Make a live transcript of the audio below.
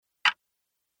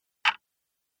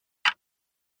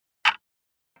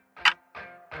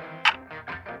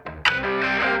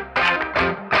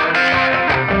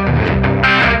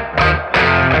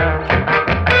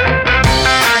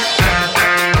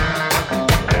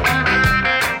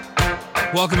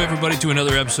Welcome, everybody, to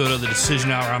another episode of the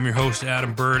Decision Hour. I'm your host,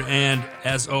 Adam Bird, and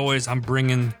as always, I'm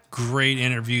bringing great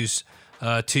interviews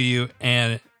to you,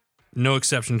 and no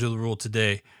exception to the rule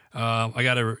today. I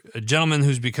got a gentleman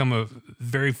who's become a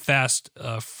very fast,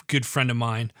 good friend of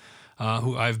mine,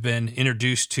 who I've been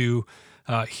introduced to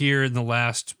here in the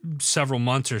last several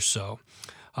months or so.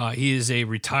 He is a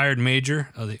retired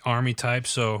major of the Army type,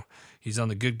 so he's on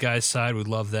the good guy's side. We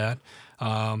love that.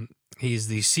 He's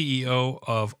the CEO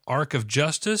of Arc of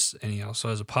Justice, and he also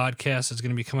has a podcast that's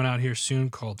going to be coming out here soon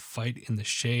called Fight in the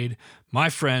Shade. My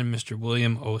friend, Mr.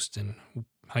 William Ostan.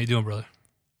 How you doing, brother?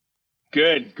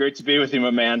 Good. Great to be with you,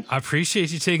 my man. I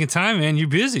appreciate you taking time, man. You're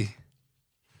busy.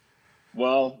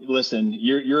 Well, listen,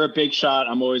 you're a big shot.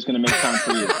 I'm always going to make time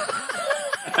for you.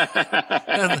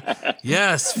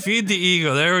 Yes, feed the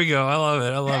ego. There we go. I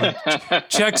love it.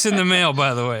 Checks in the mail,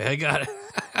 by the way. I got it.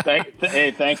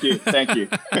 Thank you.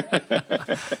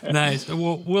 Nice.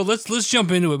 Well, let's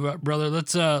jump into it, brother.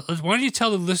 Let's why don't you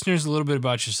tell the listeners a little bit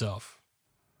about yourself?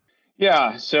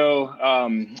 Yeah. So,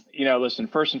 listen,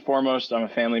 first and foremost, I'm a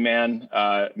family man,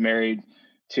 married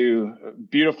to a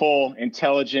beautiful,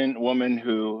 intelligent woman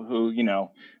who,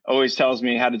 always tells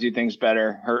me how to do things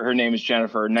better. Her name is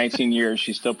Jennifer. 19 years.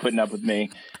 She's still putting up with me.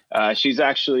 She's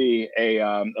actually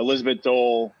a Elizabeth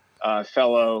Dole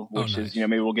fellow, which is,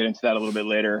 maybe we'll get into that a little bit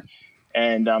later.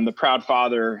 And I'm the proud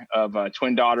father of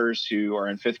twin daughters who are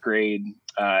in fifth grade,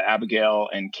 Abigail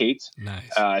and Kate.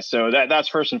 Nice. So that's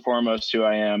first and foremost who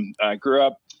I am. I grew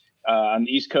up on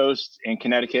the East Coast in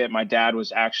Connecticut. My dad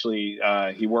was actually,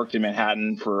 he worked in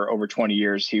Manhattan for over 20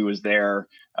 years. He was there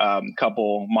a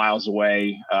couple miles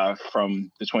away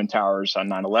from the Twin Towers on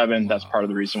 9/11. Wow. That's part of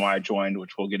the reason why I joined,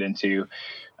 which we'll get into.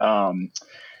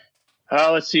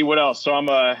 Let's see what else. So I'm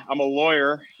a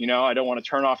lawyer. I don't want to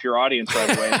turn off your audience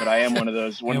right away, but I am one of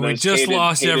those. We just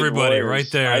lost everybody lawyers.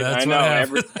 Right there. That's I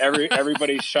know.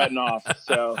 Everybody's shutting off.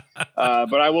 So,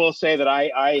 but I will say that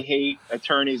I hate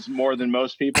attorneys more than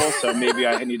most people. So maybe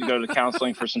I need to go to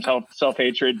counseling for some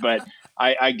self-hatred. But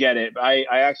I get it. I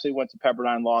actually went to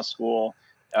Pepperdine Law School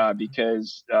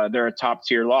because they're a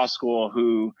top-tier law school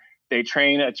who. They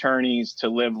train attorneys to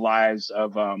live lives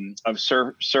of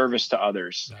service to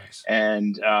others. Nice.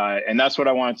 And that's what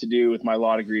I wanted to do with my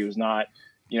law degree. It was not,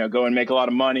 go and make a lot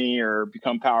of money or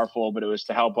become powerful, but it was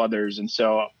to help others. And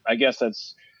so I guess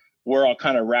that's where I'll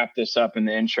kind of wrap this up in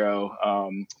the intro.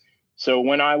 So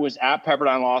when I was at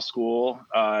Pepperdine Law School,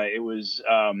 it was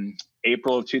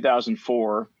April of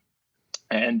 2004.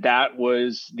 And that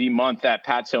was the month that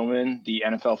Pat Tillman, the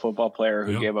NFL football player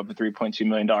who gave up a $3.2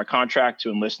 million contract to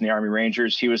enlist in the Army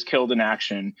Rangers, he was killed in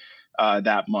action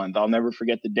that month. I'll never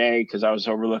forget the day because I was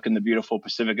overlooking the beautiful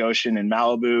Pacific Ocean in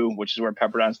Malibu, which is where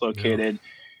Pepperdine's located.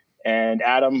 Yeah. And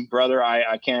Adam, brother,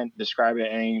 I can't describe it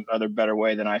any other better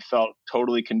way than I felt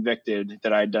totally convicted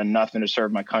that I had done nothing to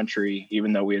serve my country,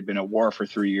 even though we had been at war for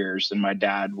 3 years. And my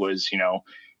dad was,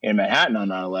 in Manhattan on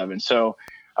 9/11. So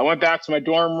I went back to my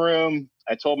dorm room.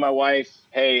 I told my wife,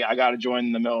 hey, I got to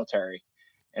join the military.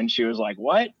 And she was like,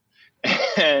 what?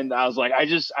 And I was like, I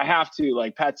have to.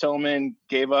 Like, Pat Tillman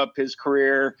gave up his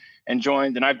career and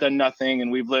joined, and I've done nothing.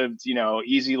 And we've lived,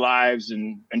 easy lives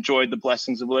and enjoyed the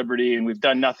blessings of liberty. And we've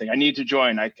done nothing. I need to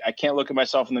join. I can't look at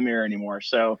myself in the mirror anymore.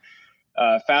 So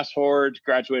fast forward,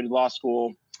 graduated law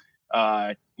school,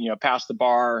 passed the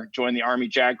bar, joined the Army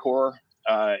JAG Corps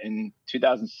in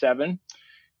 2007.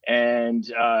 And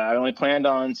I only planned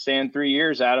on staying 3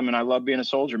 years, Adam, and I love being a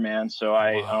soldier, man. So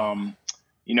I,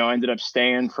 ended up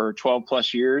staying for 12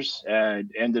 plus years,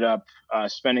 ended up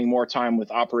spending more time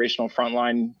with operational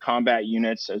frontline combat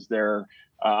units as their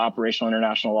operational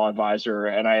international law advisor.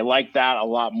 And I like that a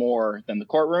lot more than the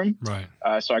courtroom. Right.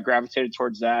 So I gravitated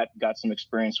towards that, got some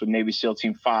experience with Navy SEAL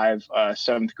Team 5,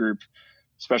 7th Group,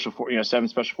 7th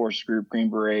Special Forces Group, Green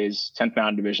Berets, 10th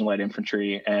Mountain Division Light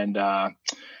Infantry. And,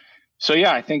 so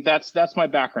yeah, I think that's my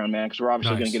background, man, because we're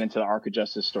obviously going to get into the Arc of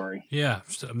Justice story. Yeah,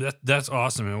 that's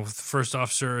awesome. And first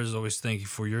off, sir, as always, thank you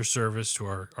for your service to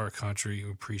our country. We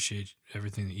appreciate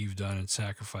everything that you've done and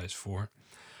sacrificed for.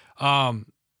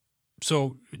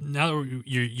 So now that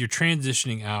you're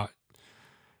transitioning out,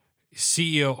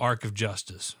 CEO Arc of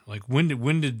Justice. Like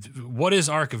what is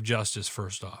Arc of Justice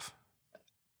first off?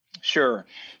 Sure.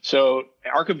 So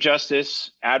Arc of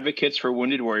Justice, Advocates for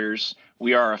Wounded Warriors.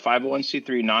 We are a 501c3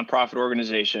 nonprofit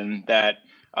organization that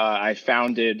I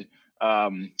founded.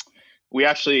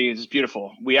 It's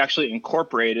beautiful. We actually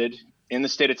incorporated in the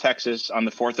state of Texas on the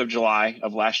 4th of July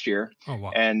of last year. Oh,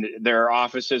 wow. And their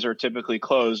offices are typically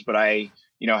closed, but I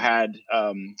had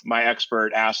my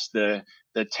expert ask the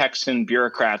Texan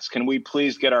bureaucrats, can we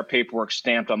please get our paperwork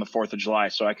stamped on the 4th of July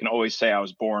so I can always say I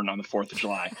was born on the 4th of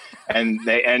July? And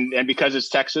they and because it's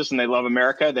Texas and they love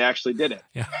America, they actually did it.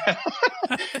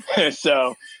 Yeah.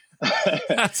 So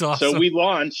that's awesome. So we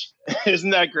launched. Isn't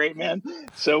that great, man?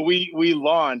 So we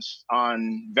launched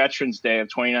on Veterans Day of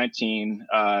 2019.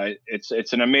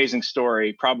 It's an amazing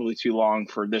story, probably too long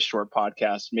for this short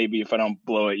podcast. Maybe if I don't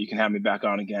blow it, you can have me back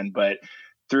on again. But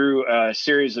through a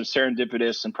series of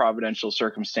serendipitous and providential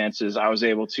circumstances, I was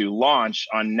able to launch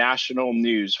on national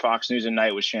news, Fox News at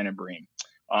Night with Shannon Bream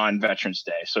on Veterans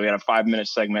Day. So we had a 5-minute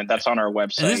segment that's on our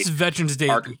website. And this is Veterans Day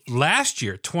last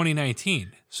year,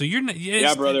 2019. So you're not,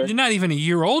 brother. You're not even a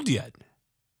year old yet.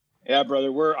 Yeah,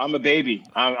 brother. I'm a baby.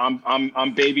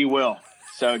 I'm baby Will.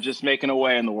 So just making a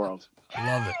way in the world.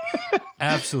 Love it.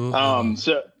 Absolutely.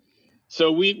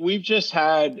 So we've just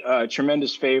had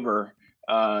tremendous favor,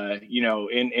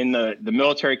 in the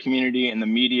military community and the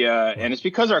media, and it's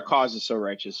because our cause is so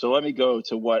righteous. So let me go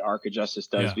to what Arc of Justice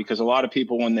does, because a lot of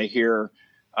people, when they hear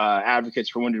advocates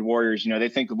for wounded warriors, they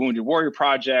think of Wounded Warrior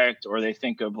Project, or they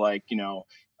think of the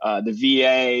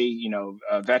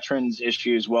VA, veterans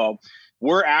issues. Well,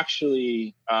 we're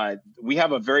actually we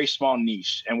have a very small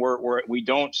niche, and we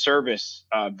don't service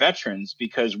veterans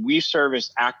because we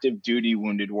service active duty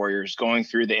wounded warriors going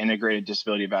through the integrated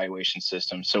disability evaluation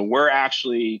system. So we're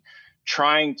actually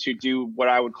trying to do what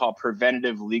I would call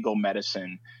preventative legal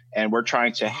medicine, and we're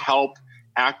trying to help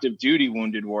active duty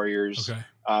wounded warriors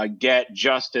get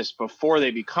justice before they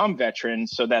become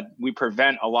veterans, so that we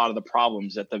prevent a lot of the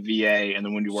problems that the VA and the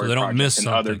Wounded Warrior Project and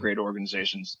other great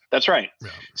organizations. That's right. Yeah.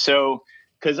 So,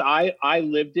 because I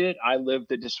lived it, I lived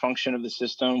the dysfunction of the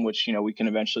system, which, we can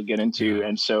eventually get into. Yeah.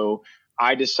 And so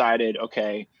I decided,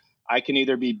 okay, I can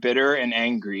either be bitter and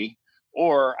angry,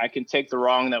 or I can take the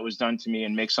wrong that was done to me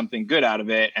and make something good out of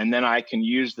it. And then I can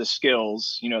use the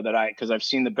skills, because I've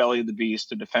seen the belly of the beast,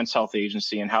 the Defense Health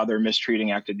Agency, and how they're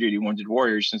mistreating active duty wounded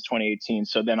warriors since 2018.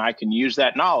 So then I can use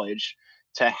that knowledge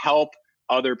to help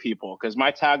other people. Because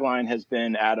my tagline has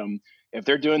been, Adam, if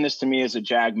they're doing this to me as a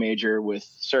JAG major with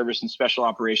service and special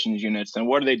operations units, then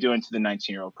what are they doing to the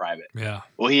 19-year-old private? Yeah.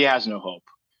 Well, he has no hope.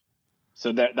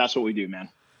 So that's what we do, man.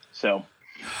 So.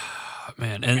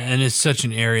 Man, and it's such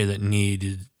an area that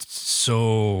needed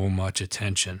so much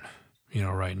attention,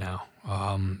 right now.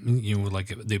 With like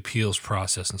the appeals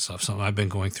process and stuff. Something I've been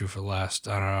going through for the last,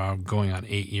 going on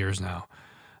 8 years now,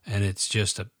 and it's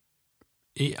just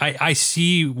I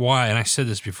see why, and I said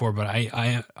this before, but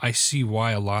I see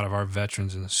why a lot of our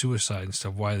veterans and the suicide and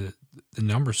stuff, why the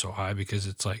number's so high, because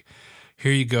it's like,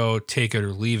 here you go, take it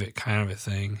or leave it kind of a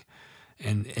thing,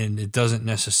 and it doesn't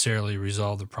necessarily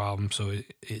resolve the problem. So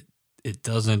it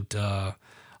doesn't. A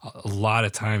lot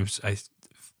of times, I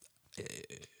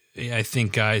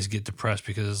think guys get depressed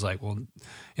because it's like, well,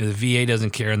 the VA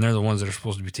doesn't care, and they're the ones that are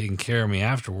supposed to be taking care of me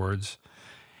afterwards.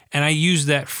 And I use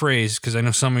that phrase because I know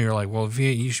some of you are like, well,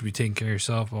 VA, you should be taking care of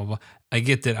yourself, blah, blah, blah. I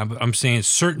get that. I'm saying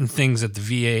certain things that the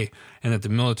VA and that the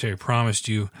military promised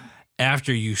you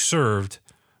after you served,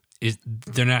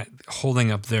 they're not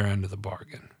holding up their end of the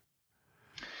bargain.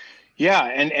 Yeah,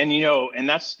 and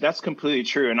that's completely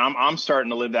true. And I'm starting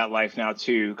to live that life now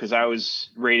too, because I was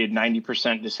rated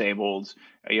 90% disabled.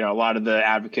 A lot of the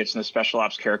advocates in the Special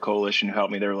Ops Care Coalition who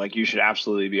helped me, they were like, you should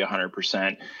absolutely be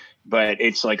 100%. But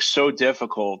it's like so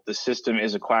difficult. The system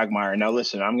is a quagmire. Now,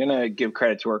 listen, I'm going to give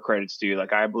credit to where credit's due.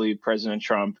 Like, I believe President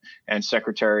Trump and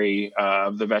Secretary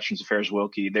of the Veterans Affairs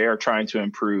Wilkie, they are trying to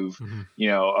improve,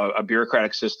 a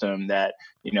bureaucratic system that,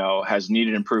 has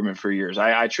needed improvement for years.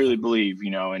 I truly believe,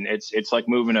 and it's like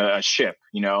moving a ship,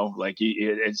 like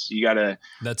you got to.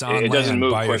 That's on land doesn't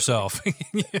move by quick. Yourself.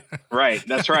 Yeah. Right.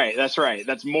 That's right.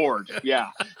 That's moored. Yeah.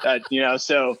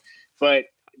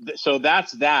 So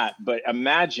that's that. But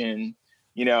imagine,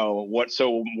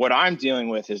 what I'm dealing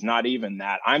with is not even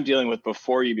that. I'm dealing with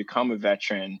before you become a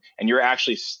veteran and you're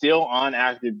actually still on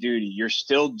active duty. You're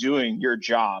still doing your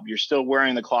job. You're still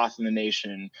wearing the cloth in the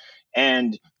nation.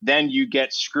 And then you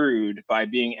get screwed by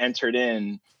being entered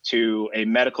in to a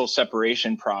medical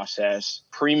separation process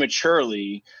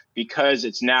prematurely because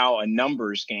it's now a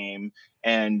numbers game.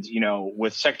 And,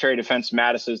 with Secretary of Defense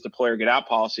Mattis's deploy or get out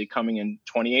policy coming in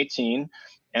 2018,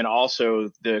 and also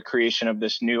the creation of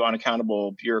this new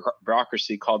unaccountable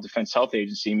bureaucracy called Defense Health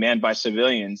Agency, manned by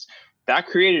civilians, that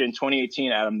created in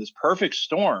 2018, Adam, this perfect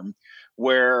storm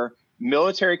where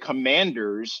military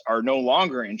commanders are no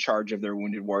longer in charge of their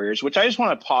wounded warriors, which I just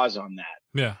want to pause on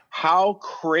that. Yeah. How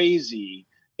crazy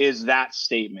is that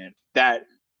statement? That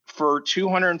for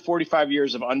 245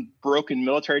 years of unbroken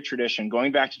military tradition,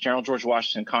 going back to General George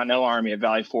Washington, Continental Army at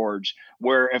Valley Forge,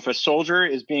 where if a soldier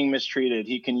is being mistreated,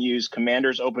 he can use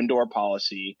commander's open door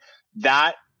policy.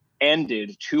 That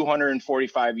ended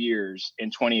 245 years in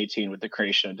 2018 with the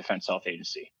creation of Defense Health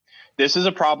Agency. This is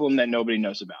a problem that nobody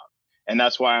knows about. And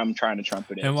that's why I'm trying to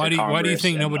trumpet it. And why do you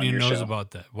think nobody knows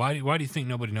about that? Why do you think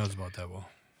nobody knows about that, Will?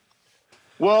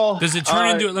 Well, does it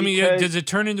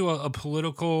turn into a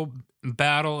political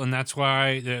battle, and that's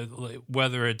why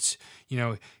whether it's,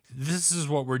 this is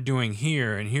what we're doing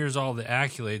here, and here's all the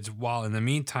accolades, while in the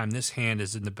meantime this hand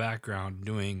is in the background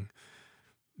doing,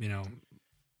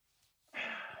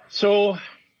 So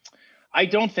I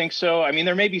don't think so. I mean,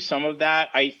 there may be some of that.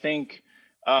 I think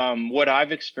what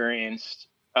I've experienced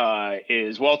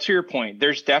is, well, to your point,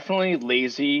 there's definitely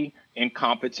lazy,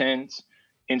 incompetent,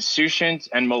 insouciant,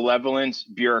 and malevolent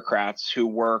bureaucrats who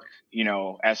work,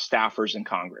 as staffers in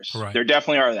Congress. Right. There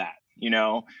definitely are that,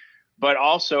 but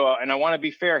also, and I want to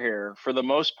be fair here, for the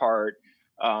most part,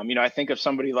 I think of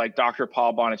somebody like Dr.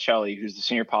 Paul Bonicelli, who's the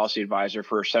senior policy advisor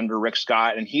for Senator Rick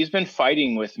Scott, and he's been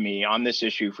fighting with me on this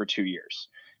issue for 2 years.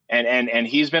 And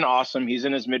he's been awesome. He's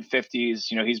in his mid-50s.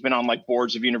 He's been on like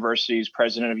boards of universities,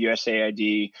 president of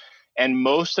USAID. And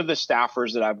most of the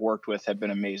staffers that I've worked with have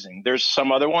been amazing. There's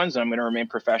some other ones, and I'm going to remain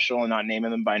professional and not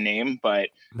naming them by name, but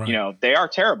right. They are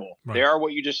terrible. Right. They are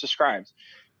what you just described.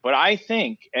 But I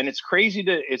think, and it's crazy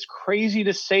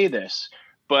to say this,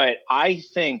 but I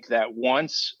think that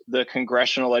once the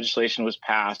congressional legislation was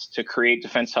passed to create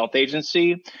Defense Health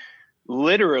Agency,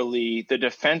 literally the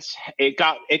defense, it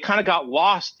kind of got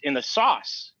lost in the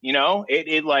sauce.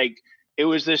 It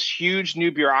was this huge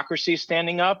new bureaucracy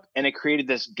standing up, and it created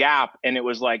this gap. And it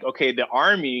was like, okay, the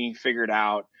Army figured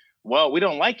out, well, we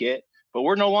don't like it, but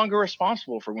we're no longer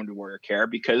responsible for wounded warrior care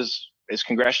because it's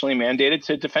congressionally mandated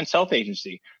to Defense Health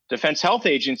Agency. Defense Health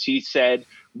Agency said,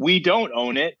 we don't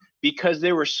own it, because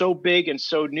they were so big and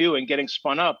so new and getting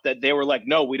spun up that they were like,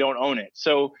 no, we don't own it.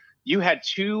 So you had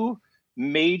two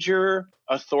major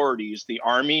authorities, the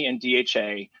Army and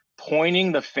DHA,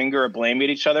 pointing the finger of blame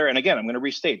at each other. And again, I'm going to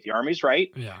restate, the Army's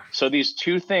right. Yeah. So these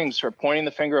two things are pointing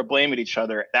the finger of blame at each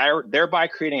other, thereby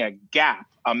creating a gap,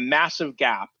 a massive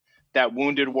gap that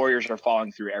wounded warriors are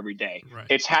falling through every day. Right.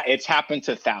 It's happened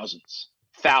to thousands.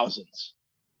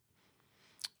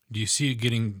 Do you see it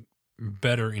getting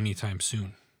better anytime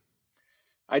soon?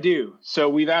 I do. So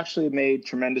we've actually made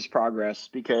tremendous progress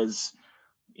because,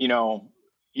 you're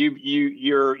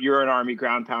an Army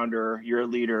ground pounder, you're a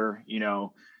leader,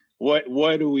 what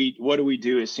do we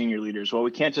do as senior leaders? Well,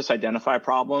 we can't just identify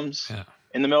problems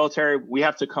in the military. We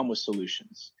have to come with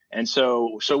solutions. And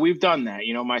so we've done that.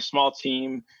 My small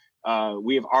team,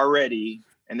 we have already,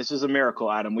 and this is a miracle,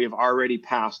 Adam, we have already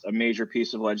passed a major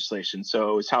piece of legislation.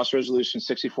 So it's House Resolution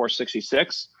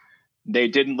 6466. They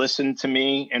didn't listen to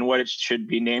me and what it should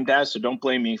be named as, so don't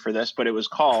blame me for this, but it was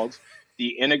called the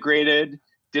Integrated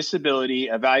Disability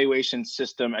Evaluation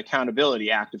System Accountability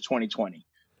Act of 2020.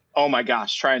 Oh my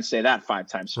gosh, try and say that 5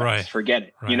 times fast. Right. Forget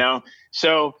it,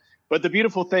 So, but the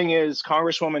beautiful thing is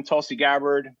Congresswoman Tulsi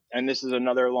Gabbard, and this is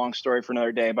another long story for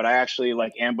another day, but I actually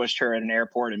ambushed her at an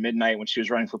airport at midnight when she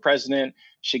was running for president.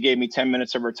 She gave me 10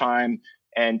 minutes of her time.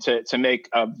 And to make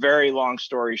a very long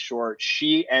story short,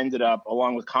 she ended up,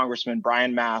 along with Congressman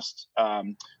Brian Mast,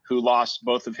 who lost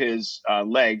both of his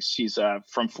legs. He's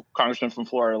Congressman from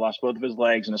Florida, lost both of his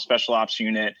legs in a special ops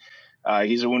unit.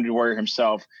 He's a wounded warrior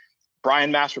himself.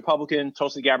 Brian Mast, Republican,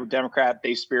 Tulsi Gabbard, Democrat.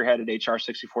 They spearheaded HR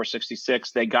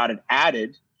 6466. They got it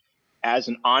added as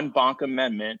an en banc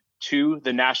amendment to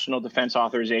the National Defense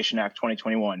Authorization Act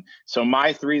 2021. So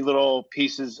my 3 little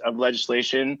pieces of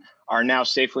legislation are now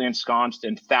safely ensconced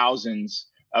in thousands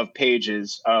of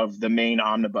pages of the main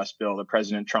omnibus bill that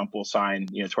President Trump will sign,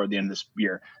 toward the end of this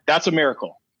year. That's a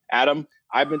miracle. Adam,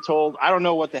 I've been told, I don't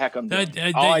know what the heck I'm doing.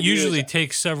 That usually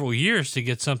takes several years to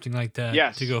get something like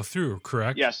that to go through,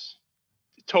 correct? Yes,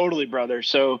 totally, brother.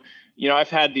 So, I've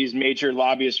had these major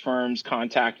lobbyist firms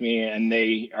contact me, and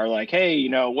they are like, hey,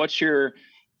 what's your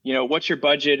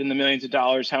budget in the millions of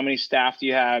dollars? How many staff do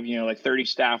you have? 30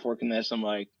 staff working this. I'm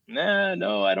like,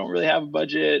 no, I don't really have a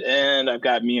budget. And I've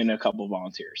got me and a couple of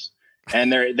volunteers.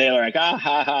 And they're like,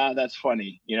 that's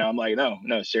funny. I'm like,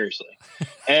 no, seriously.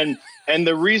 And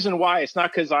the reason why, it's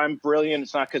not because I'm brilliant.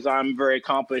 It's not because I'm very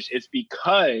accomplished. It's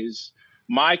because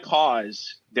my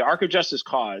cause, the Arc of Justice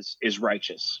cause, is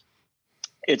righteous.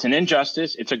 It's an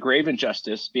injustice. It's a grave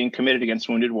injustice being committed against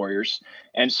wounded warriors.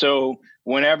 And so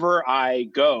whenever I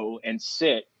go and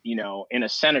sit, in a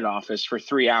Senate office for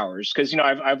 3 hours, because,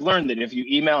 I've learned that if you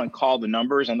email and call the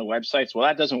numbers on the websites, well,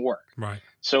 that doesn't work. Right.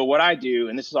 So what I do,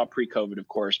 and this is all pre-COVID, of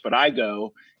course, but I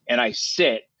go and I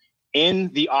sit in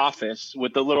the office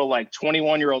with the little like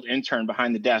 21-year-old intern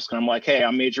behind the desk. And I'm like, hey,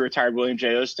 I'm Major Retired William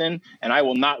J. Ostan, and I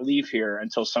will not leave here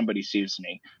until somebody sees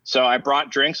me. So I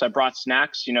brought drinks, I brought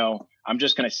snacks, I'm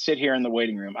just going to sit here in the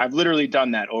waiting room. I've literally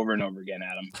done that over and over again,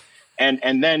 Adam.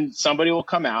 And then somebody will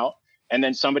come out, and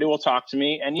then somebody will talk to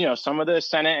me. And, some of the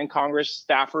Senate and Congress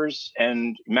staffers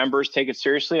and members take it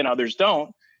seriously and others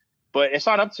don't. But it's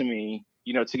not up to me,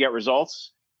 to get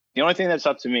results. The only thing that's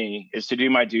up to me is to do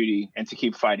my duty and to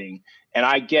keep fighting. And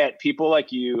I get people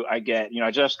like you. I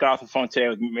just got off the phone today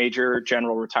with Major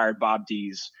General retired Bob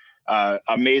Dees,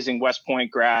 amazing West Point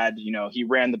grad. He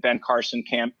ran the Ben Carson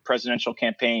presidential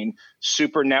campaign,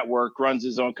 super network, runs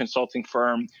his own consulting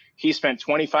firm. He spent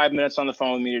 25 minutes on the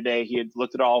phone with me today. He had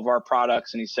looked at all of our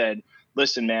products and he said,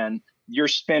 listen, man, you're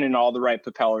spinning all the right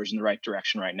propellers in the right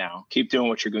direction right now. Keep doing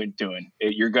what you're doing.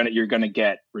 You're going to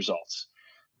get results.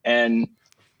 And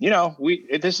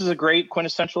this is a great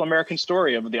quintessential American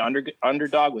story of the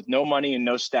underdog with no money and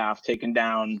no staff taking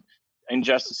down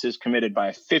injustices committed by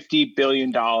a $50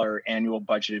 billion annual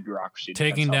budgeted bureaucracy.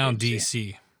 Taking down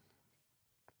DC.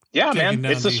 Yeah, man,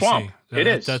 it's the swamp. It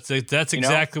is. That's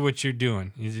exactly what you're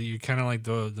doing. You're kind of like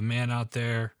the man out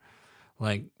there,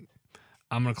 like,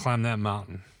 I'm going to climb that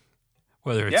mountain.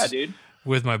 Whether it's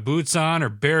with my boots on or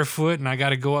barefoot and I got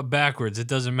to go up backwards, it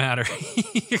doesn't matter.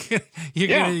 you're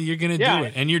gonna do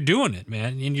it, and you're doing it,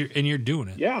 man. And you're doing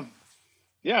it. Yeah.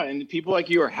 Yeah. And people like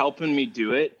you are helping me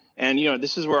do it. And,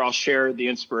 this is where I'll share the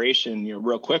inspiration,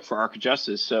 real quick for Arc of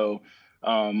Justice. So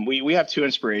we have two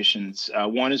inspirations.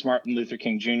 One is Martin Luther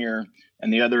King Jr.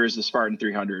 and the other is the Spartan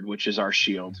 300, which is our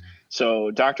shield. So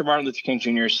Dr. Martin Luther King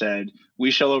Jr. said, we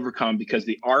shall overcome because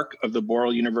the arc of the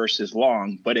moral universe is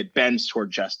long, but it bends toward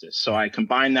justice. So I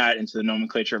combine that into the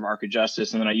nomenclature of Arc of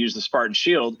Justice. And then I use the Spartan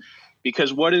shield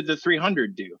because what did the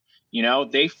 300 do?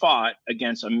 They fought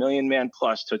against a 1 million man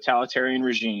plus totalitarian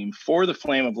regime for the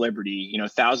flame of liberty,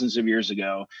 thousands of years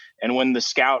ago. And when the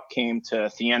scout came to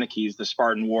Theanakes, the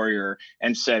Spartan warrior,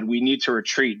 and said, we need to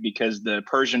retreat because the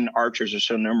Persian archers are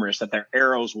so numerous that their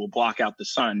arrows will block out the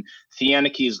sun,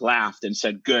 Theanakes laughed and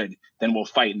said, good, then we'll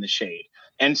fight in the shade.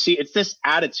 And see, it's this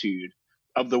attitude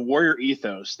of the warrior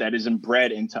ethos that is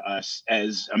inbred into us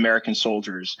as American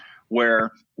soldiers,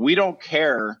 where we don't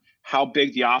care how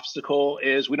big the obstacle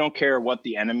is. We don't care what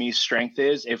the enemy's strength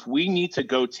is. If we need to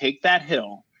go take that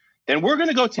hill, then we're going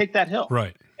to go take that hill.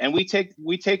 Right. And we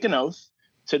take an oath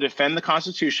to defend the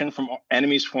Constitution from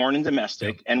enemies foreign and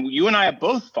domestic. Yep. And you and I have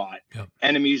both fought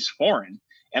enemies foreign.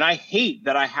 And I hate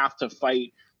that I have to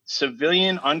fight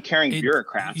civilian, uncaring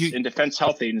bureaucrats in Defense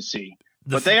Health Agency.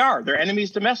 But they're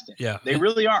enemies domestic. Yeah. They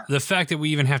really are. The fact that we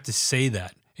even have to say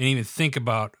that and even think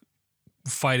about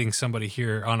fighting somebody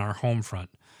here on our home front.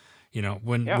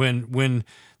 When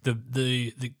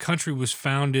the country was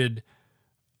founded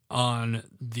on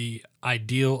the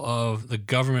ideal of the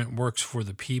government works for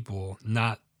the people,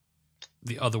 not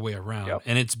the other way around. Yep.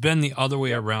 And it's been the other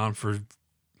way around for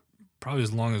probably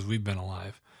as long as we've been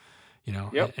alive.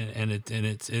 Yep. and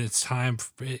it's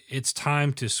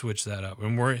time to switch that up.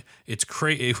 And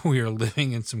we are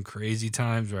living in some crazy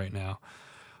times right now.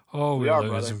 Oh, we are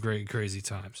living in some great crazy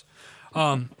times.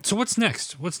 So what's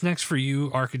next? What's next for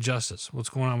you, Arc of Justice? What's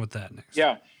going on with that next?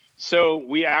 Yeah. So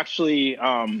we actually,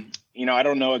 I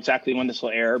don't know exactly when this will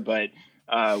air, but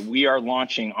we are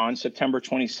launching on September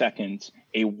 22nd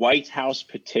a White House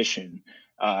petition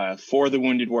for the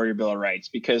Wounded Warrior Bill of Rights,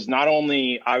 because not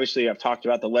only, obviously, I've talked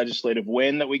about the legislative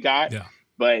win that we got,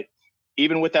 but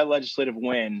even with that legislative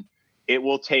win, it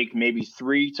will take maybe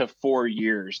 3 to 4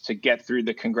 years to get through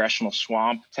the congressional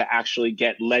swamp to actually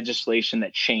get legislation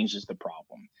that changes the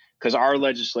problem. Because our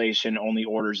legislation only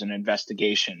orders an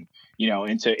investigation,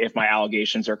 into if my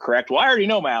allegations are correct. Well, I already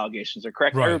know my allegations are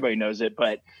correct. Right. Everybody knows it.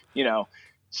 But,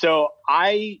 so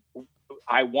I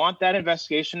want that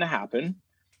investigation to happen,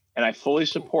 and I fully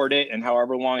support it, and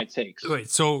however long it takes. Wait,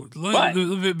 so let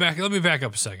me back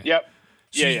up a second. Yep.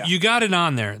 So you got it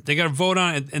on there. They got to vote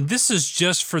on it, and this is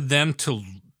just for them to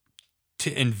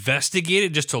investigate it,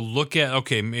 just to look at.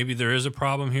 Okay, maybe there is a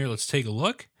problem here. Let's take a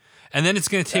look, and then it's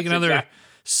going to take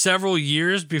several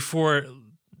years before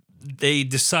they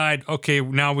decide. Okay,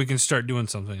 now we can start doing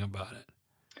something about it.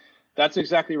 That's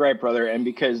exactly right, brother. And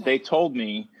because they told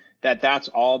me that that's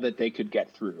all that they could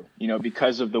get through,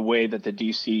 because of the way that the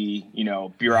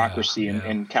DC, bureaucracy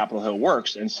in Capitol Hill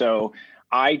works, and so.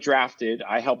 I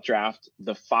helped draft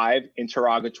the 5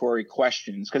 interrogatory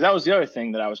questions, because that was the other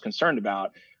thing that I was concerned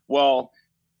about. Well,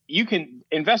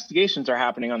 investigations are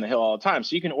happening on the Hill all the time.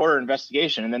 So you can order an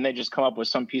investigation and then they just come up with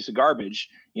some piece of garbage,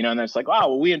 and then it's like, oh,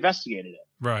 well, we investigated it.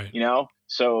 Right.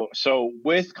 So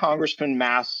with Congressman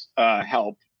Mass'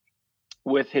 help,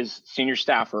 with his senior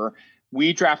staffer,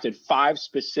 we drafted 5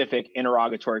 specific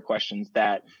interrogatory questions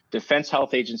that Defense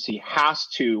Health Agency has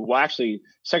to, well, actually,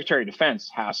 Secretary of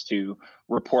Defense has to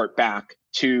report back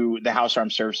to the House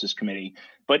Armed Services Committee.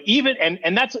 But even,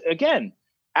 and that's, again,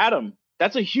 Adam,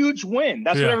 that's a huge win.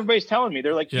 That's what everybody's telling me.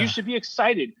 They're like, you should be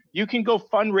excited. You can go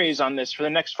fundraise on this for the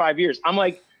next 5 years. I'm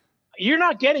like, you're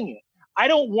not getting it. I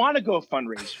don't want to go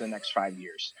fundraise for the next 5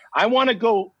 years. I want to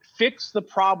go fix the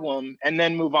problem and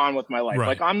then move on with my life. Right.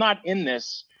 Like, I'm not in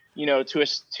this,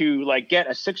 to like get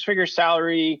a 6-figure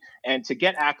salary and to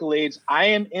get accolades. I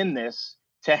am in this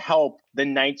to help the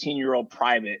 19-year-old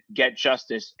private get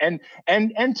justice and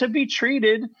to be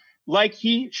treated like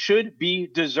he should be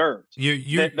deserved.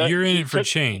 You're in it for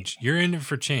change. You're in it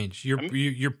for change. You're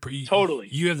totally.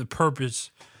 You have the purpose.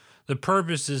 The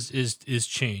purpose is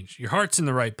change. Your heart's in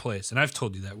the right place, and I've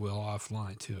told you that, Will,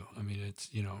 offline too. I mean, it's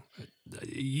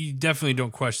you definitely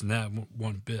don't question that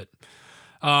one bit.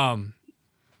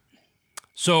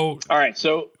 So all right.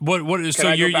 So what is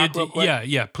so you're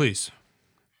yeah please.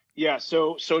 Yeah.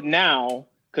 So now,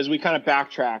 because we kind of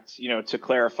backtracked, to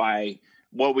clarify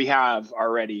what we have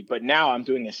already, but now I'm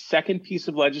doing a second piece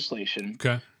of legislation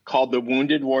called the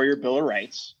Wounded Warrior Bill of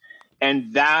Rights.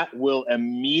 And that will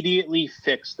immediately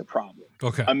fix the problem.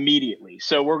 Okay. Immediately.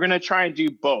 So we're going to try and do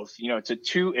both.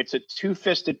 It's a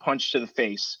two-fisted punch to the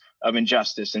face of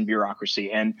injustice and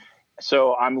bureaucracy. And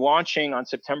so I'm launching on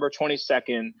September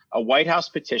 22nd a White House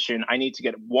petition. I need to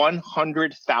get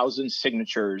 100,000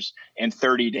 signatures in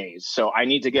 30 days. So I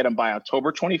need to get them by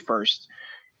October 21st.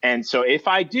 And so if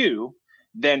I do,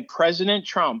 then President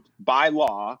Trump, by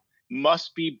law,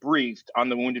 must be briefed on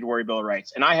the Wounded Warrior Bill of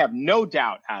Rights. And I have no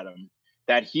doubt, Adam,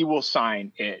 that he will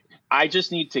sign it. I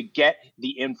just need to get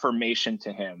the information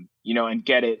to him, and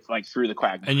get it like through the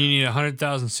quagmire. And you need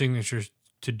 100,000 signatures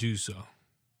to do so.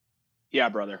 Yeah,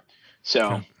 brother.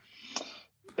 So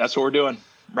that's what we're doing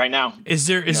right now. Is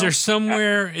there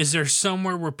somewhere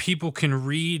where people can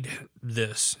read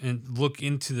this and look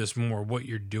into this more, what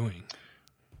you're doing?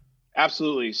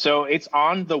 Absolutely. So it's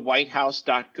on the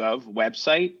whitehouse.gov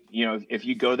website, if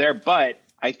you go there. But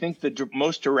I think the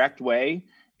most direct way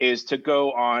is to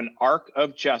go on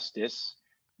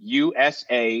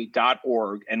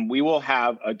arcofjusticeusa.org, and we will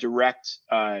have a direct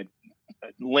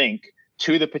link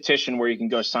to the petition where you can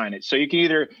go sign it. So you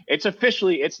can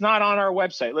it's not on our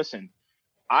website. Listen,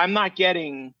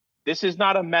 this is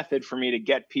not a method for me to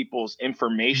get people's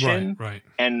information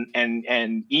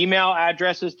and email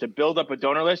addresses to build up a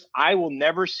donor list. I will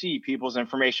never see people's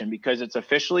information because it's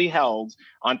officially held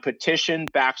on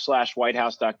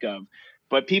petition.whitehouse.gov.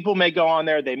 But people may go on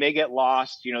there, they may get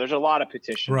lost. There's a lot of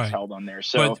petitions held on there.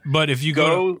 So, but if you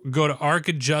go to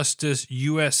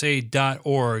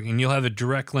arcofjusticeusa.org, and you'll have a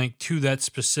direct link to that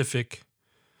specific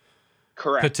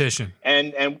petition.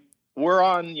 And we're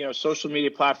on, social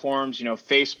media platforms,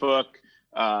 Facebook,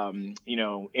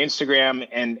 Instagram,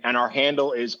 and our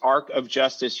handle is Arc of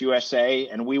Justice USA,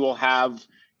 and we will have,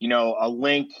 a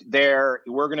link there.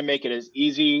 We're going to make it as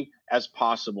easy as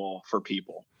possible for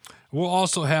people. We'll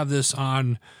also have this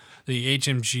on the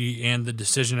HMG and the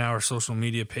Decision Hour social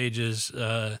media pages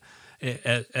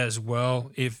as well.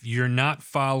 If you're not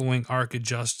following Arc of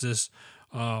Justice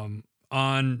on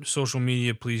social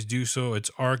media, please do so. It's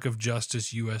Arc of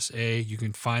Justice USA. You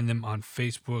can find them on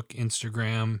Facebook,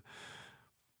 Instagram.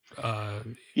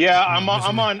 I'm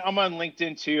on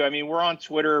LinkedIn too. I mean, we're on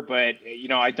Twitter, but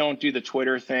I don't do the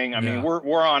Twitter thing. I mean,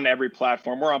 we're on every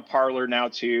platform. We're on Parler now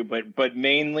too, but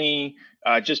mainly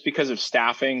just because of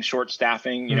short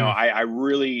staffing. I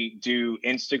really do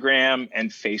Instagram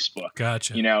and Facebook.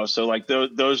 Gotcha. So like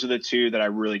those are the two that I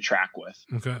really track with.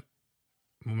 Okay.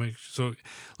 So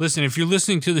listen, if you're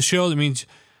listening to the show, that means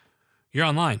you're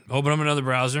online. Open up another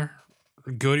browser,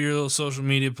 go to your little social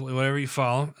media, whatever you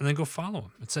follow, and then go follow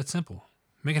them. It's that simple.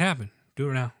 Make it happen. Do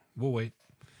it now. We'll wait.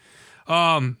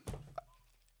 I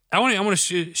want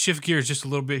to shift gears just a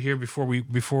little bit here before we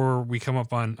come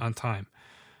up on time.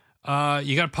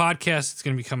 You got a podcast that's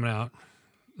going to be coming out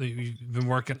that you've been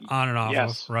working on and off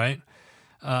of, right?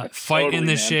 Fight in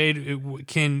the Shade.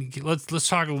 Let's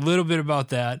talk a little bit about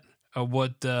that.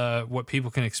 What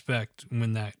people can expect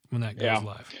when that goes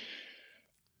live.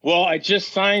 Well, I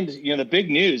just signed, the big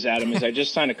news, Adam, is I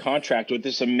just signed a contract with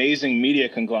this amazing media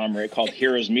conglomerate called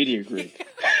Heroes Media Group.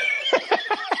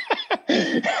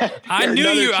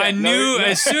 I knew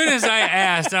as soon as I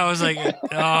asked, I was like,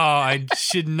 I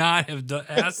should not have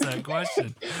asked that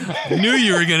question. I knew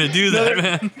you were going to do that,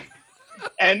 man.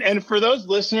 And for those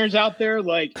listeners out there,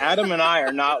 like Adam and I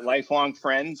are not lifelong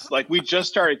friends. Like we just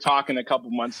started talking a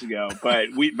couple months ago, but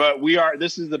we are.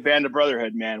 This is the band of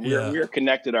brotherhood, man. We are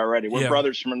connected already. We're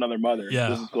brothers from another mother. Yeah.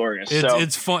 This is glorious.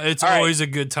 It's fun. It's always a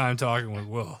good time talking with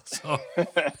Will.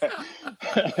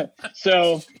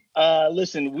 So,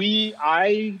 listen,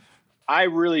 I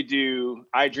really do.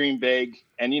 I dream big,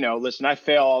 and listen, I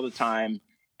fail all the time.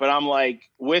 But I'm like,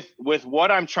 with what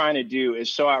I'm trying to do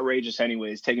is so outrageous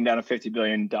anyways, taking down a $50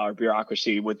 billion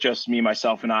bureaucracy with just me,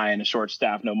 myself, and I, and a short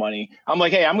staff, no money. I'm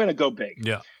like, hey, I'm going to go big.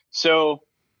 Yeah. So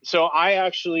I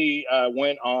actually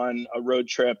went on a road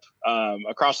trip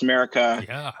across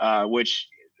America, which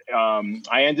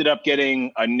I ended up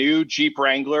getting a new Jeep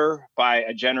Wrangler by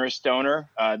a generous donor.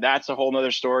 That's a whole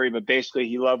nother story. But basically,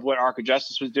 he loved what Ark of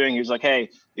Justice was doing. He was like, hey,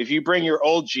 if you bring your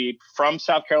old Jeep from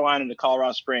South Carolina to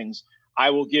Colorado Springs, I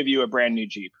will give you a brand new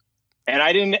Jeep. And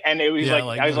I didn't, and it was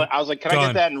I was like, can I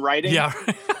get that in writing? Yeah.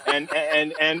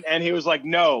 and he was like,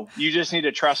 no, you just need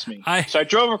to trust me. So I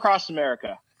drove across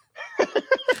America.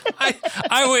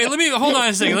 I wait, let me hold on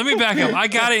a second. Let me back up. I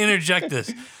got to interject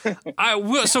this.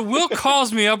 Will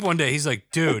calls me up one day. He's like,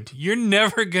 dude, you're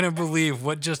never going to believe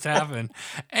what just happened.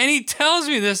 And he tells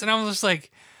me this, and I'm just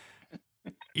like,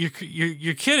 you're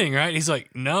kidding, right? He's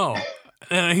like, no.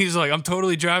 And he's like, I'm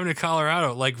totally driving to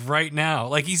Colorado, like right now.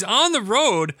 Like he's on the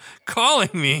road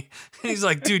calling me. And he's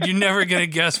like, dude, you're never going to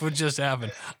guess what just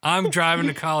happened. I'm driving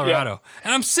to Colorado. Yeah.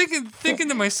 And I'm thinking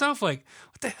to myself, like,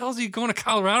 what the hell are you going to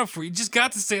Colorado for? You just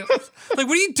got to say, like,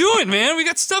 what are you doing, man? We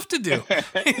got stuff to do.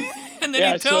 And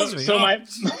then he tells me.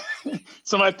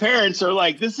 So my parents are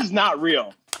like, this is not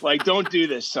real. Like, don't do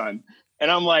this, son.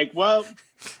 And I'm like, well,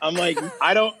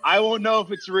 I won't know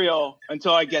if it's real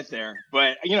until I get there.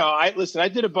 But, I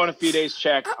did a bona fides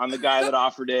check on the guy that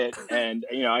offered it. And,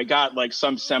 I got like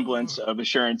some semblance of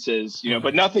assurances,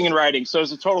 but nothing in writing. So it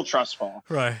was a total trust fall.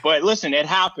 Right. But listen, it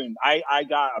happened. I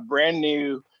got a brand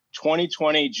new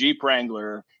 2020 Jeep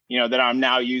Wrangler, that I'm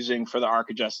now using for the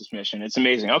Ark of Justice mission. It's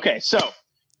amazing. Okay. So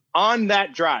on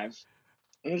that drive,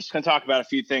 I'm just going to talk about a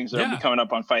few things that will be coming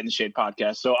up on Fight in the Shade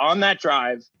podcast. So on that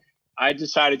drive, I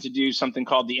decided to do something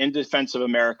called the In Defense of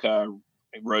America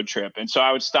road trip. And so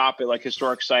I would stop at like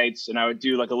historic sites and I would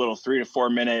do like a little 3 to 4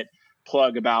 minute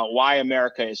plug about why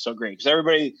America is so great.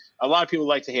 Because a lot of people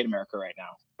like to hate America right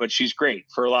now, but she's great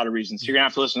for a lot of reasons. So you're gonna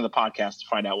have to listen to the podcast to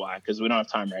find out why, because we don't have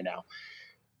time right now.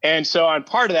 And so on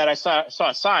part of that, I saw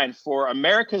a sign for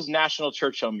America's National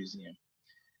Churchill Museum.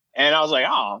 And I was like,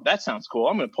 oh, that sounds cool.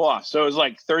 I'm going to pull off. So it was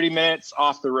like 30 minutes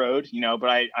off the road, but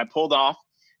I pulled off.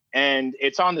 And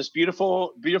it's on this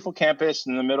beautiful, beautiful campus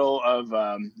in the middle of,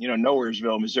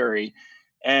 Nowheresville, Missouri.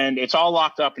 And it's all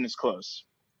locked up and it's closed.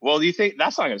 Well, do you think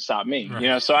that's not going to stop me?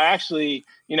 Right. So I actually,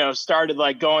 started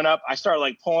like going up. I started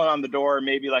like pulling on the door,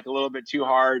 maybe like a little bit too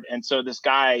hard. And so this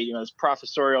guy, this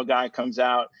professorial guy comes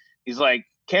out. He's like,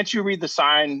 can't you read the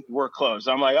sign? We're closed.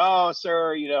 I'm like, oh,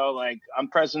 sir, I'm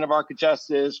president of Ark of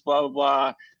Justice, blah,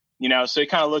 blah, blah. So he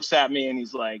kind of looks at me and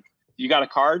he's like, you got a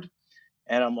card?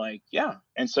 And I'm like, yeah.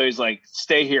 And so he's like,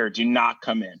 stay here. Do not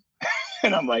come in.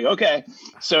 And I'm like, okay.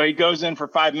 So he goes in for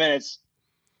 5 minutes,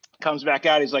 comes back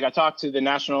out. He's like, I talked to the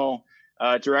national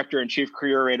director and chief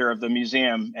curator of the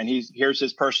museum, and here's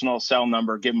his personal cell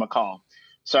number. Give him a call.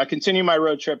 So I continue my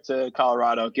road trip to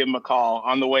Colorado, give him a call.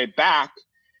 On the way back,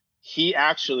 he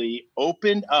actually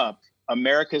opened up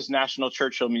America's National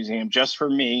Churchill Museum just for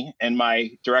me and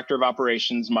my director of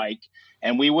operations, Mike.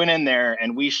 And we went in there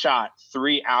and we shot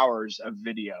 3 hours of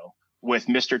video with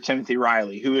Mr. Timothy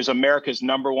Riley, who is America's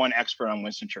 #1 expert on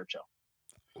Winston Churchill.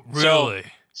 Really?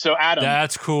 So Adam,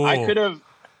 that's cool. I could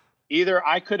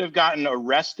have gotten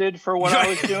arrested for what I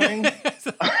was doing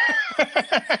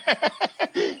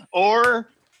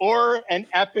or an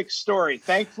epic story.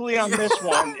 Thankfully on this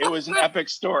one, it was an epic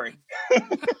story.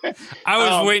 I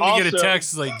was waiting to get a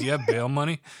text like, do you have bail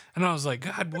money? And I was like,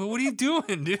 God, what are you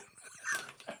doing, dude?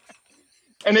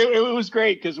 And it was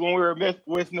great because when we were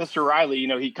with Mr. Riley, he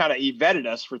vetted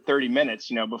us for 30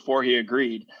 minutes, before he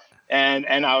agreed. And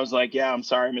I was like, yeah, I'm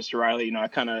sorry, Mr. Riley. I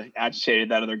kind of agitated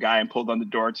that other guy and pulled on the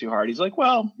door too hard. He's like,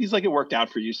 it worked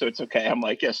out for you, so it's okay. I'm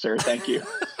like, yes, sir. Thank you.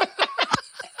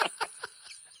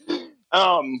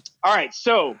 All right.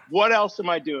 So what else am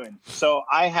I doing? So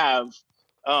I have,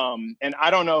 and I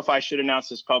don't know if I should announce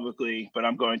this publicly, but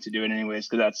I'm going to do it anyways,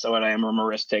 because that's what I am. I'm a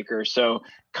risk taker. So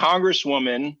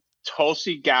Congresswoman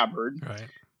Tulsi Gabbard. Right.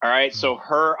 All right. So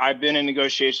I've been in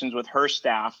negotiations with her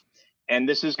staff, and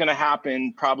this is going to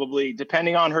happen probably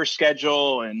depending on her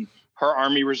schedule and her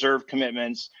Army Reserve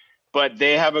commitments. But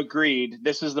they have agreed.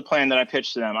 This is the plan that I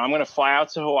pitched to them. I'm going to fly out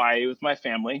to Hawaii with my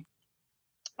family.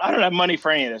 I don't have money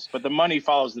for any of this, but the money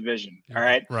follows the vision. All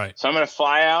right. Right. So I'm going to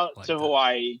fly out Like to that.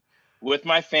 Hawaii with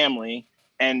my family,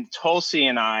 and Tulsi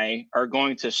and I are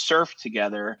going to surf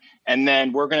together. And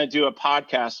then we're going to do a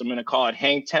podcast. I'm going to call it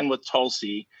Hang 10 with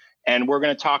Tulsi. And we're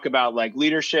going to talk about like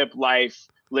leadership, life,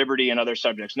 liberty, and other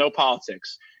subjects, no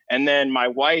politics. And then my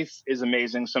wife is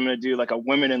amazing. So I'm going to do like a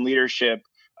women in leadership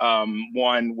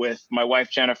one with my wife,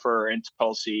 Jennifer, and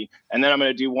Tulsi. And then I'm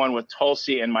going to do one with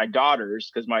Tulsi and my daughters,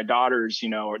 because my daughters, you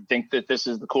know, think that this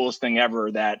is the coolest thing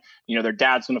ever, that, you know, their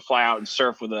dad's going to fly out and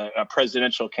surf with a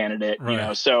presidential candidate, Right. you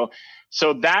know,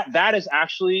 so that has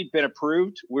actually been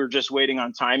approved. We're just waiting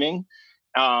on timing.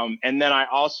 And then I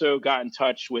also got in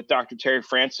touch with Dr. Terry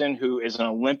Franson, who is an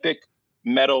Olympic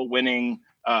medal winning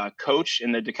coach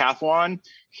in the decathlon.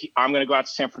 I'm going to go out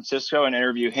to San Francisco and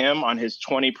interview him on his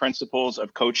 20 principles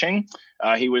of coaching.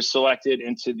 He was selected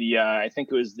into the, I think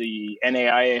it was the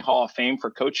NAIA Hall of Fame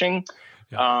for coaching.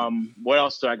 Yeah. What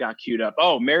else do I got queued up?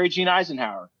 Oh, Mary Jean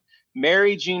Eisenhower.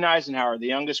 Mary Jean Eisenhower, the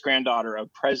youngest granddaughter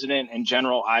of President and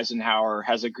General Eisenhower,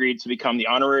 has agreed to become the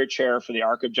honorary chair for the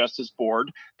Arc of Justice Board.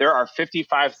 There are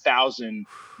 55,000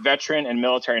 veteran and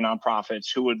military nonprofits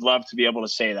who would love to be able to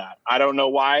say that. I don't know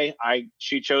why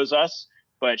she chose us,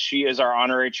 but she is our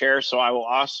honorary chair. So I will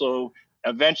also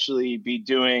eventually be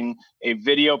doing a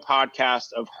video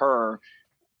podcast of her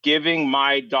giving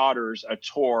my daughters a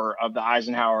tour of the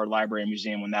Eisenhower Library and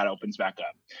Museum when that opens back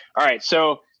up. All right.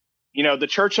 So, you know, the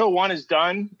Churchill one is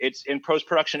done. It's in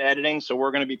post-production editing. So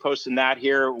we're going to be posting that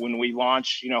here when we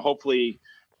launch. You know, hopefully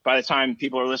by the time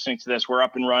people are listening to this, we're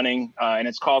up and running. And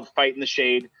it's called Fight in the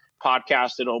Shade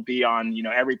podcast. It'll be on, you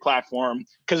know, every platform.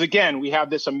 Because again, we have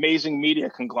this amazing media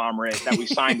conglomerate that we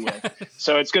signed with.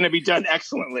 So it's going to be done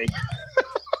excellently.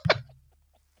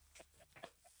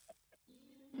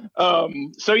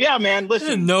 So yeah, man,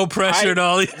 listen. No pressure at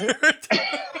all either.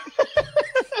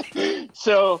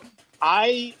 So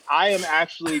I am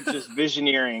actually just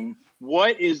visioneering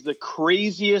what is the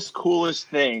craziest, coolest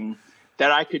thing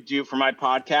that I could do for my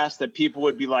podcast that people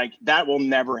would be like, that will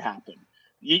never happen.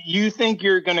 You think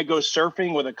you're going to go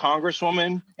surfing with a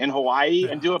congresswoman in Hawaii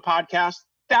and do a podcast?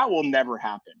 That will never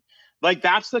happen. Like,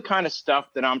 that's the kind of stuff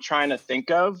that I'm trying to think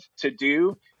of to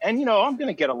do. And, you know, I'm going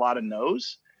to get a lot of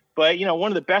no's, but, you know, one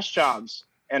of the best jobs,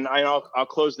 and I'll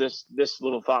close this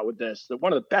little thought with this, that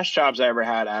one of the best jobs I ever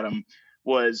had, Adam,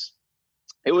 was,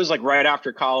 it was like right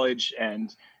after college,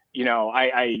 and, you know,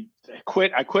 I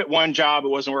quit one job. It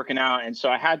wasn't working out. And so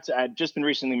I'd just been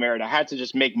recently married. I had to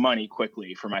just make money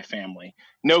quickly for my family.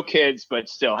 No kids, but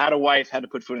still had a wife, had to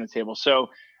put food on the table. So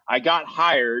I got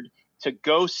hired to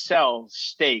go sell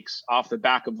steaks off the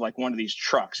back of like one of these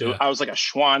trucks. I was like a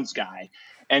Schwann's guy.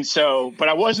 And so, but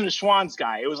I wasn't a Schwann's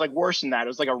guy. It was like worse than that. It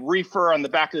was like a reefer on the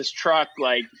back of this truck.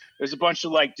 Like, there's a bunch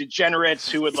of like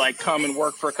degenerates who would like come and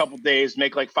work for a couple of days,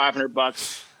 make like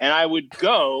 $500. And I would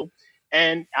go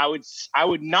and I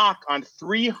would knock on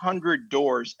 300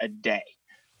 doors a day,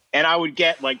 and I would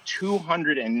get like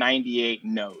 298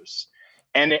 no's,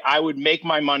 and I would make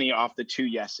my money off the 2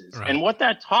 yeses. Right. And what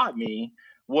that taught me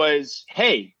was,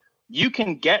 hey, you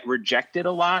can get rejected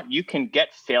a lot, you can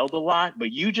get failed a lot,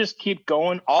 but you just keep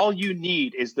going. All you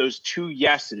need is those 2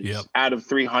 yeses out of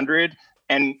 300.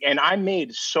 And I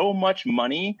made so much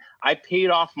money. I paid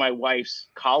off my wife's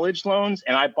college loans,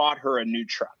 and I bought her a new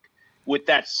truck with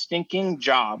that stinking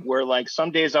job where like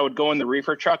some days I would go in the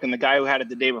reefer truck and the guy who had it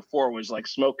the day before was like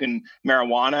smoking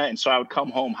marijuana. And so I would come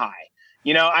home high.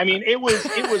 You know, I mean, it was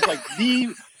like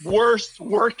the worst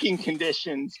working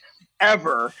conditions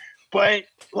ever. But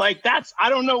like, I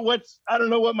don't know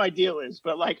what my deal is,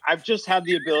 but like, I've just had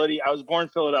the ability. I was born in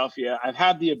Philadelphia. I've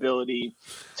had the ability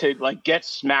to like get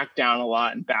smacked down a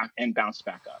lot and bounce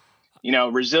back up. You know,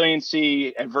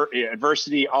 resiliency,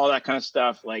 adversity, all that kind of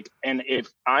stuff. Like, and if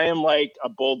I am like a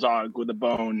bulldog with a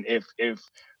bone,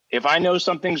 if I know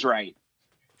something's right,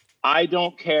 I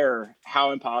don't care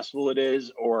how impossible it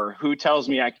is or who tells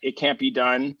me it can't be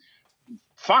done.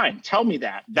 Fine, tell me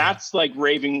that. That's like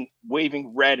waving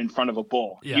red in front of a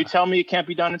bull. Yeah. You tell me it can't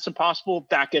be done, it's impossible.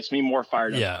 That gets me more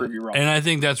fired up to prove you wrong. And I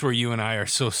think that's where you and I are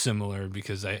so similar,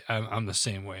 because I'm the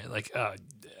same way. Like,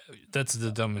 that's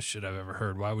the dumbest shit I've ever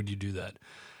heard. Why would you do that?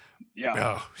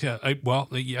 Yeah. Oh, yeah. I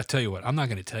tell you what. I'm not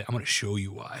going to tell you. I'm going to show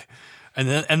you why. And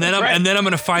then I'm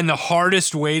going to find the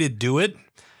hardest way to do it,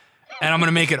 and I'm going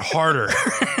to make it harder.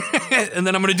 And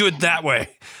then I'm going to do it that way,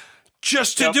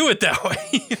 just to do it that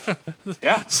way.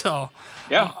 Yeah. So,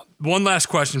 one last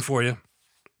question for you.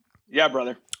 Yeah,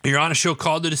 brother. You're on a show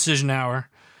called The Decision Hour.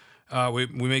 We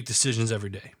make decisions every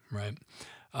day, right?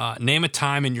 Name a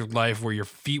time in your life where your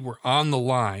feet were on the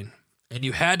line and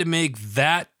you had to make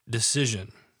that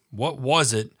decision. What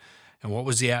was it, And what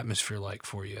was the atmosphere like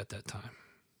for you at that time?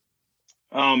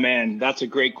 Oh man, that's a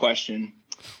great question.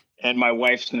 And my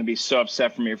wife's going to be so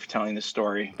upset for me for telling this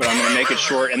story, but I'm going to make it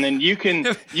short, and then you can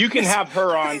have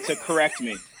her on to correct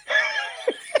me.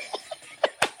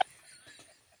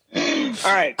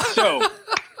 All right, so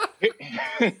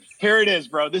here it is,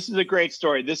 bro. This is a great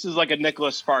story. This is like a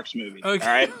Nicholas Sparks movie. Okay.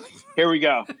 All right, here we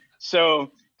go. So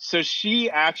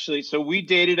she actually, we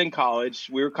dated in college.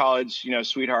 We were college,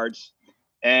 sweethearts,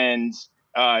 and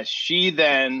she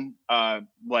then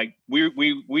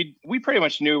we pretty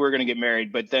much knew we were going to get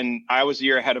married, but then I was a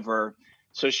year ahead of her.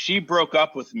 So she broke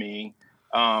up with me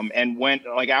and went,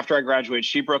 after I graduated,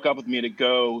 she broke up with me to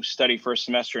go study for a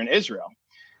semester in Israel.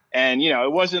 And,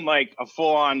 it wasn't like a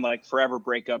full on forever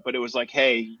breakup, but it was like,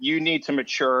 hey, you need to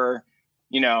mature,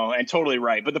 and totally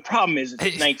right. But the problem is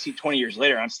it's 19, 20 years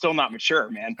later, I'm still not mature,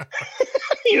 man.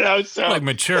 So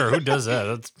mature. Who does that?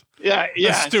 That's yeah.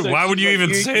 That's stupid. So why would you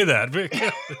even say that?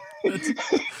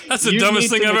 That's the dumbest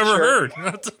thing I've ever heard.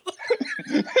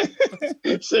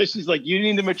 So she's like, you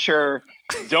need to mature.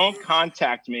 Don't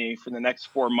contact me for the next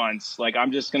 4 months.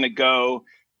 I'm just going to go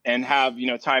and have,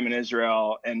 time in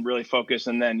Israel and really focus.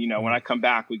 And then, when I come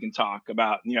back, we can talk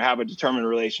about, have a determined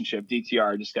relationship,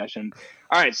 DTR discussion.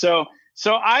 All right. So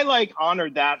I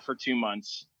honored that for 2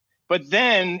 months. But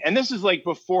then, and this is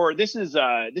before, this is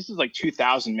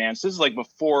 2000, man. So this is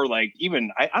before,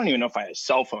 even, I don't even know if I had a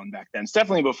cell phone back then. It's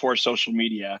definitely before social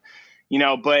media,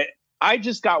 but I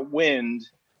just got wind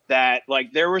that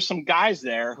there were some guys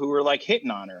there who were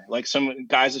hitting on her, some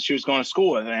guys that she was going to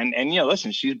school with. And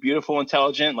listen, she's beautiful,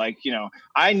 intelligent.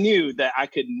 I knew that I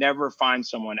could never find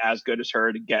someone as good as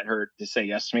her to get her to say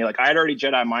yes to me. I had already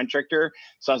Jedi mind tricked her.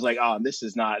 So I was like, oh, this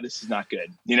is not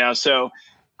good. So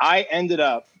I ended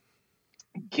up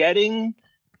getting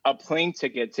a plane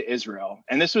ticket to Israel.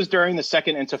 And this was during the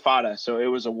second Intifada. So it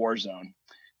was a war zone.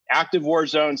 Active war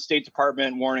zone, State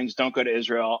Department warnings, don't go to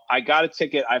Israel. I got a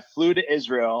ticket. I flew to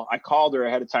Israel. I called her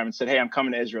ahead of time and said, hey, I'm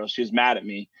coming to Israel. She was mad at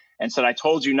me and said, I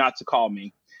told you not to call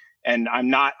me. And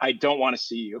I don't want to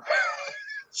see you.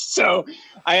 So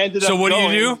I ended up So what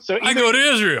going. do you do? I go to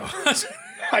Israel.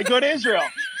 I go to Israel.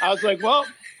 I was like,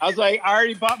 I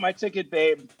already bought my ticket,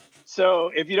 babe.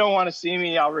 So if you don't want to see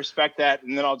me, I'll respect that.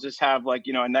 And then I'll just have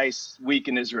a nice week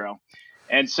in Israel.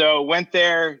 And so went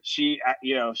there, she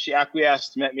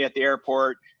acquiesced, met me at the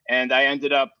airport, and I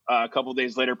ended up a couple of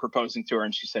days later proposing to her,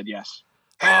 and she said yes.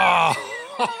 Oh.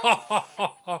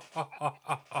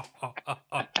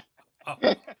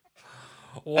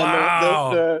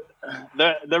 Wow.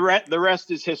 And the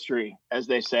rest is history, as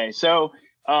they say. So,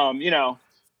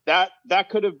 that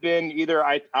could have been either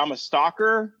I'm a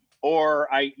stalker or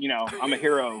I'm a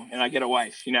hero and I get a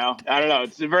wife, I don't know.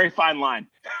 It's a very fine line.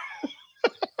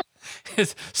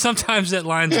 Sometimes that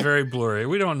line's very blurry.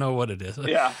 We don't know what it is.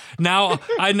 Yeah. Now,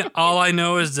 all I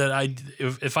know is that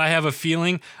if I have a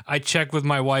feeling, I check with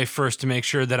my wife first to make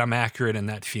sure that I'm accurate in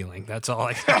that feeling. That's all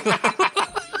I.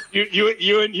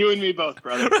 You and me both,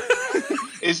 brother.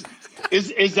 Is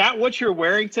that what you're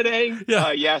wearing today?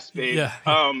 Yeah. Yes, babe. Yeah.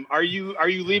 Are you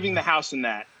leaving the house in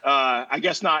that? I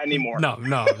guess not anymore. No.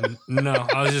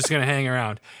 I was just gonna hang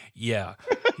around. Yeah.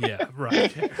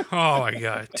 Right. Oh my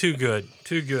God. Too good.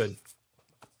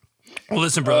 Well,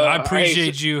 listen, brother. I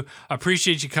appreciate you. I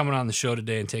appreciate you coming on the show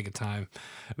today and taking time,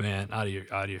 man, out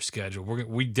of your schedule.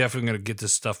 We definitely gonna get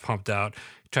this stuff pumped out.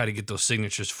 Try to get those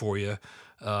signatures for you,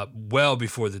 well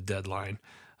before the deadline.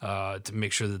 To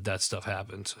make sure that stuff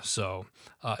happens. So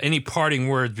any parting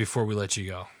words before we let you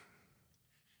go?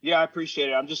 Yeah, I appreciate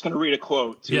it. I'm just going to read a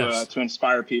quote to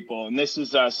inspire people. And this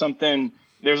is something,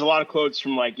 there's a lot of quotes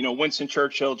from Winston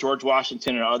Churchill, George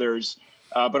Washington, and others.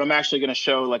 But I'm actually going to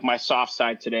show my soft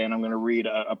side today. And I'm going to read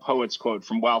a poet's quote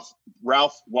from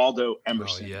Ralph Waldo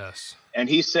Emerson. Oh, yes. And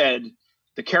he said,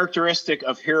 the characteristic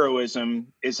of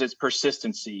heroism is its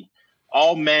persistency.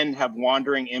 All men have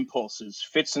wandering impulses,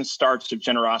 fits and starts of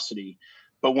generosity.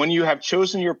 But when you have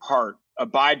chosen your part,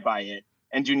 abide by it,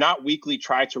 and do not weakly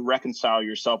try to reconcile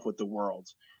yourself with the world.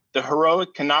 The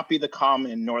heroic cannot be the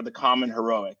common, nor the common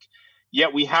heroic.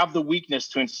 Yet we have the weakness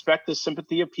to inspect the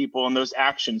sympathy of people in those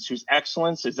actions whose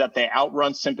excellence is that they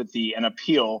outrun sympathy and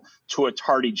appeal to a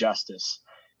tardy justice.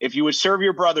 If you would serve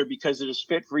your brother because it is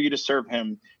fit for you to serve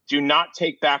him, do not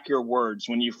take back your words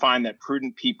when you find that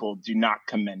prudent people do not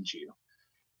commend you.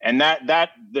 And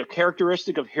that the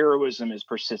characteristic of heroism is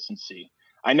persistency.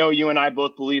 I know you and I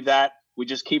both believe that. We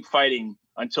just keep fighting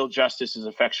until justice is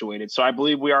effectuated. So I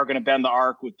believe we are going to bend the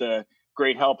arc with the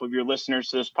great help of your listeners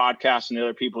to this podcast and the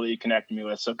other people that you connected me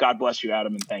with. So God bless you,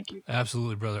 Adam, and thank you.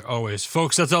 Absolutely, brother. Always.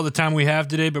 Folks, that's all the time we have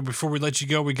today. But before we let you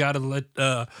go, we got to let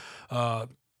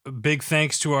big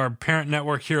thanks to our parent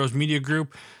network, Heroes Media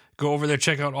Group. Go over there,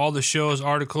 check out all the shows,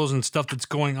 articles, and stuff that's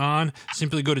going on.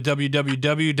 Simply go to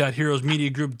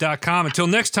www.heroesmediagroup.com. Until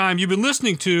next time, you've been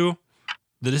listening to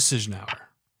The Decision Hour.